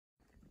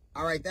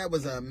All right, that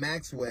was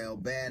Maxwell,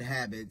 Bad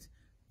Habits.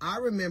 I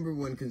remember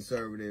when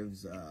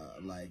conservatives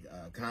like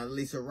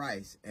Condoleezza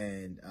Rice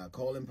and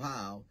Colin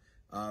Powell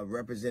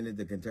represented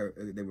they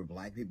were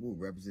black people who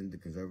represented the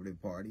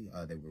Conservative Party.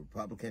 They were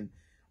Republican.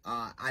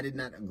 I did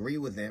not agree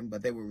with them,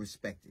 but they were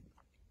respected.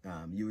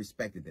 You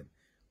respected them.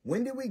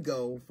 When did we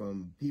go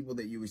from people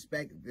that you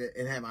respect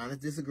and have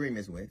honest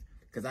disagreements with?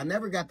 Because I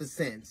never got the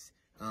sense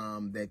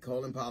that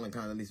Colin Powell and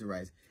Condoleezza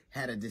Rice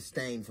had a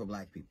disdain for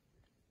black people.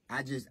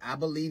 I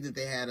believe that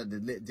they had a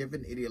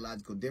different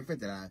ideological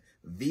difference that I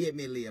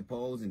vehemently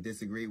opposed and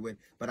disagreed with,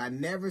 but I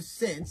never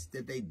sensed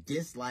that they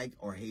disliked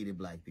or hated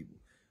black people.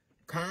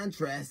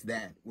 Contrast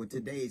that with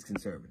today's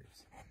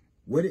conservatives,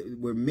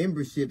 where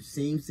membership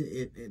seems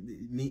to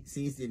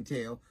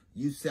entail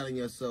you selling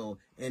your soul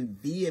and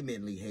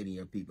vehemently hating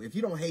your people. If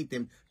you don't hate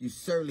them, you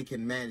certainly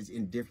can manage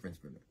indifference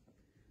for them.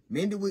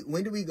 When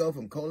do we go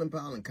from Colin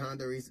Powell and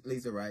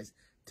Condoleezza Rice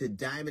to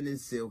Diamond and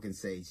Silk and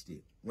Sage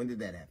Steele? When did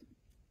that happen?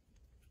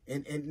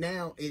 And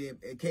now,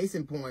 case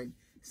in point,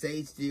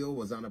 Sage Steele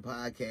was on a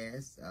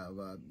podcast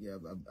of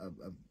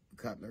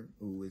Cutler,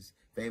 who is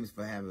famous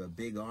for having a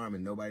big arm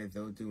and nobody to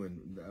throw to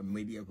and a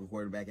mediocre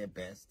quarterback at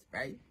best,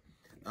 right?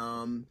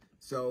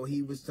 So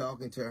he was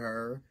talking to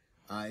her,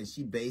 and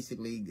she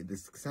basically,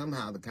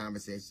 somehow the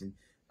conversation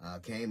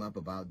came up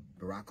about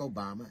Barack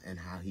Obama and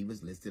how he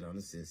was listed on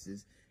the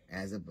census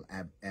as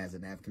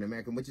an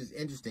African-American, which is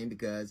interesting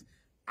because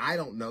I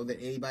don't know that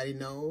anybody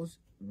knows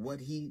what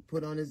he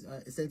put on his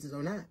census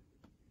or not.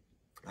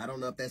 I don't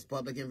know if that's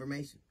public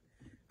information.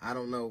 I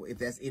don't know if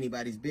that's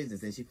anybody's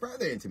business. And she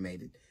further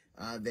intimated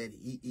that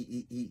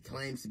he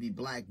claims to be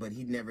black, but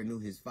he never knew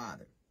his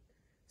father.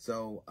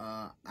 So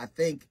I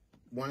think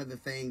one of the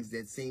things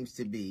that seems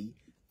to be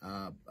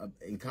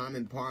in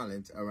common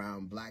parlance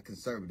around black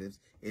conservatives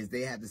is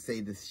they have to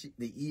say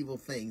the evil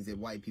things that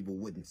white people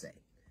wouldn't say.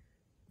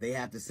 They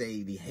have to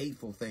say the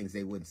hateful things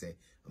they wouldn't say.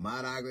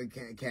 Ahmaud Arbery,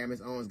 Cameron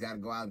Owens got to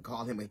go out and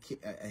call him a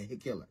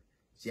killer.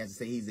 She has to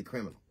say he's a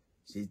criminal.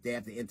 They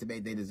have to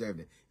intimate they deserve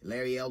it.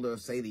 Larry Elder will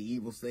say the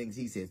evil things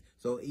he says.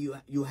 So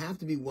you have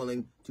to be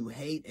willing to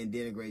hate and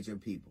denigrate your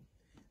people.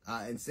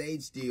 And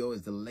Sage Steele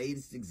is the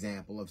latest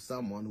example of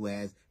someone who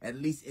has at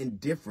least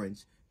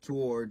indifference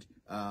toward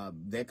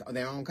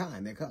their own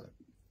kind, their color.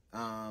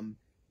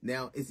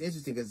 Now, it's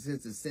interesting because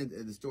since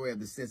the story of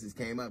the census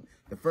came up,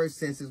 the first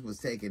census was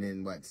taken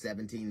in,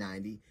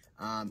 1790.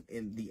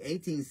 In the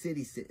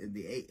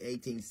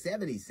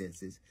 1870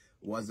 census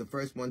was the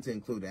first one to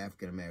include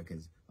African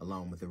Americans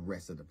along with the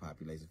rest of the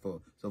population.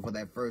 So for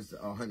that first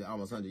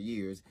almost 100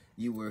 years,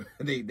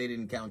 they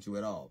didn't count you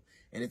at all.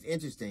 And it's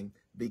interesting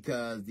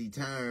because the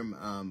term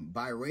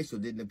biracial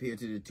didn't appear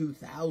to the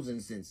 2000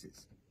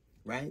 census,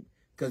 right?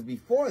 Because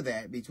before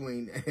that,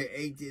 between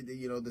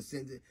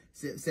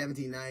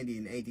 1790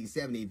 and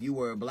 1870, if you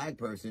were a black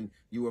person,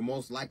 you were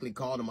most likely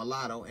called a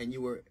mulatto, and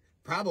you were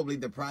probably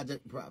the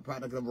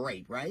product of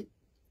rape, right?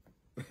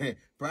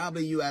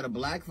 Probably you had a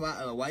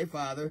white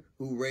father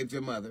who raped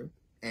your mother,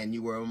 and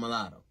you were a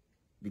mulatto,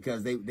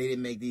 because they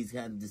didn't make these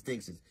kind of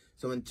distinctions.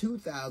 So in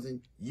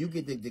 2000, you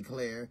get to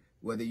declare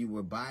whether you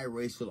were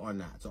biracial or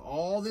not. So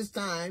all this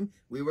time,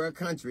 we were a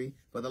country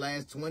for the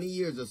last 20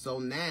 years or so.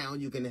 Now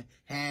you can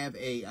have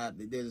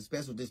there's a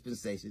special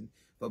dispensation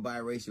for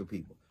biracial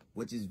people,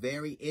 which is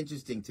very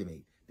interesting to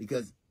me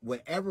because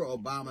whatever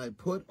Obama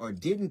put or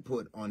didn't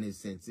put on his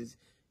census,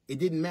 it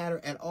didn't matter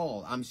at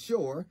all. I'm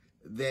sure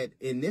that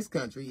in this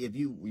country, if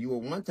you were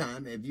one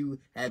time, if you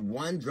had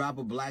one drop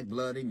of black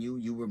blood in you,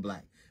 you were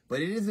black. But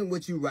it isn't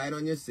what you write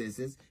on your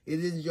census. It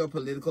isn't your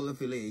political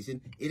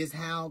affiliation. It is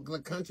how the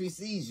country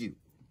sees you.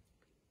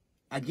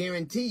 I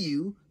guarantee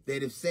you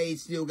that if Sage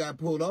Steele got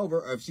pulled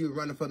over or if she was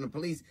running from the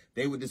police,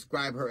 they would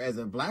describe her as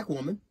a black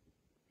woman.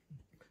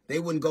 They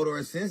wouldn't go to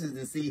her census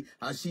and see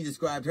how she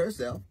described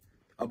herself.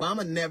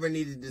 Obama never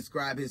needed to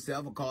describe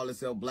himself or call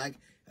himself black.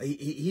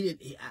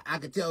 I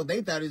could tell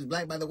they thought he was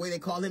black by the way they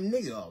called him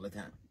nigger all the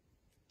time.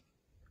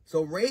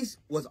 So race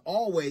is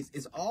always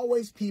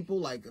people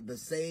like the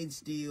Sage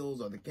Steeles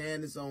or the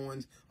Candace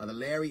Owens or the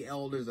Larry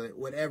Elders or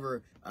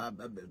whatever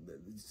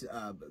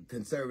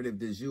conservative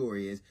du jour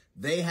is.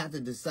 They have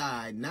to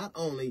decide not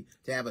only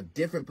to have a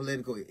different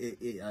political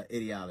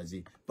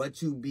ideology, but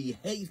to be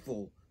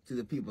hateful to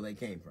the people they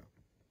came from.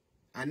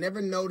 I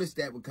never noticed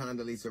that with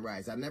Condoleezza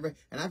Rice. And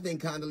I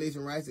think Condoleezza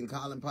Rice and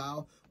Colin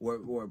Powell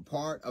were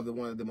part of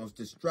one of the most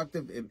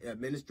destructive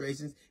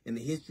administrations in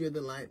the history of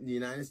the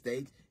United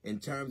States in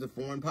terms of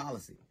foreign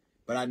policy.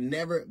 But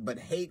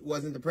hate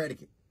wasn't the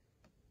predicate.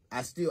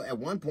 At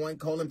one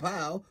point, Colin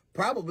Powell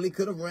probably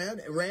could have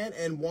ran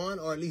and won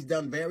or at least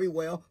done very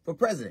well for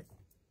president.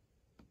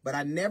 But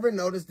I never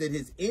noticed that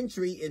his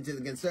entry into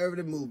the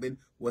conservative movement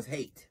was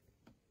hate.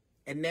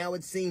 And now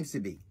it seems to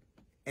be.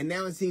 And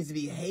now it seems to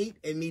be hate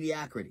and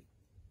mediocrity.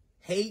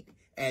 Hate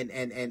and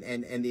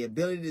the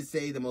ability to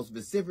say the most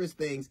vociferous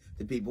things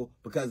to people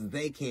because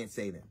they can't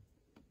say them.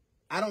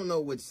 I don't know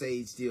what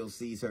Sage Steele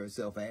sees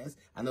herself as.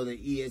 I know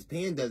that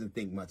ESPN doesn't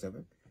think much of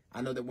her.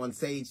 I know that when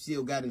Sage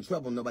Steele got in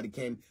trouble, nobody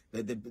came.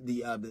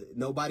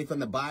 Nobody from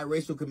the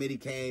biracial committee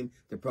came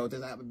to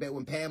protest. I bet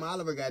when Pam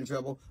Oliver got in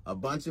trouble, a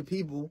bunch of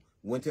people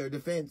went to her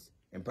defense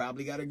and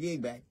probably got her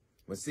gig back.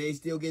 When Sage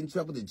Steele get in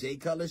trouble, did Jay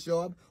Cutler show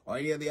up or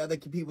any of the other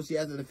people she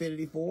has an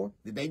affinity for?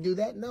 Did they do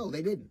that? No,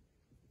 they didn't.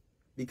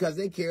 Because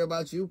they care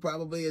about you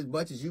probably as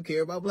much as you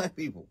care about black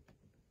people.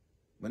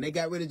 When they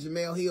got rid of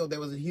Jemele Hill, there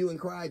was a hue and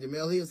cry.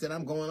 Jemele Hill said,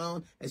 I'm going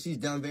on, and she's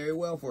done very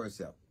well for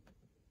herself.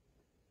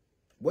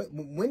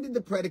 When did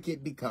the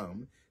predicate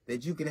become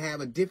that you can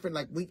have a different,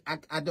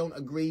 I don't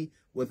agree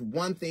with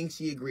one thing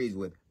she agrees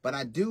with, but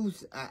I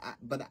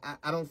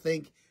don't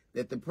think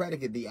that the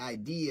predicate, the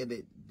idea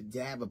that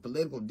to have a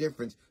political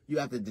difference, you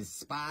have to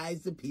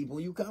despise the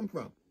people you come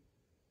from.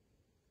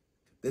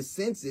 The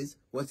census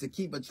was to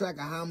keep a track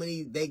of how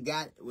many they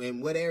got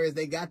and what areas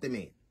they got them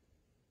in.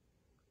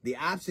 The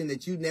option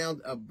that you now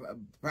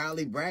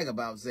proudly brag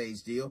about, Sage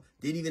Steele,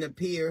 didn't even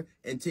appear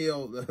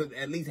until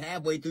at least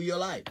halfway through your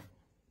life.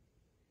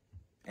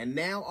 And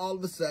now, all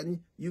of a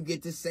sudden, you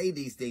get to say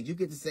these things. You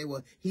get to say,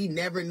 well, he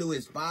never knew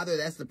his father.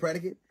 That's the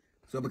predicate.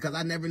 So because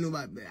I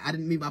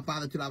didn't meet my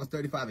father till I was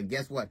 35. And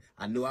guess what?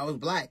 I knew I was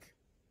black.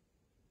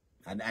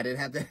 I didn't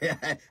have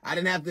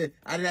to,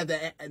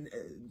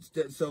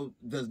 so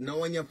does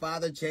knowing your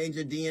father change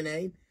your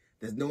DNA?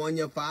 Does knowing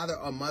your father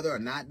or mother or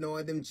not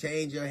knowing them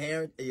change your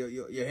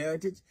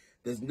heritage?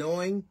 Does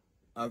knowing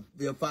of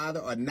your father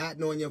or not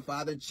knowing your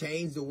father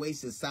change the way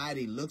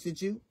society looks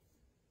at you?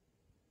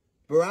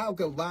 Barack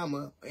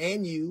Obama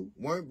and you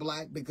weren't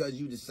black because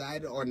you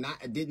decided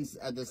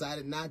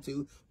decided not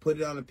to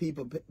put it on a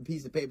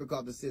piece of paper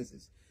called the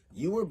census.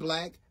 You were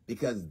black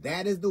because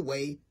that is the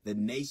way the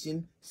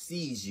nation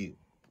sees you.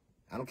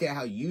 I don't care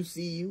how you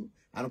see you.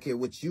 I don't care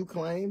what you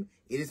claim.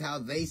 It is how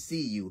they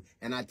see you.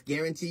 And I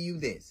guarantee you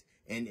this,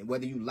 and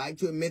whether you like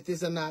to admit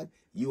this or not,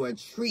 you are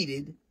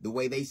treated the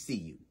way they see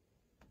you.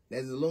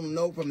 There's a little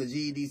note from the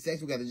GED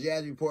section. We got the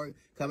Jazz Report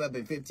coming up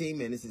in 15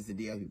 minutes. It's the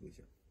D.L. Hughley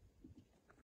Show.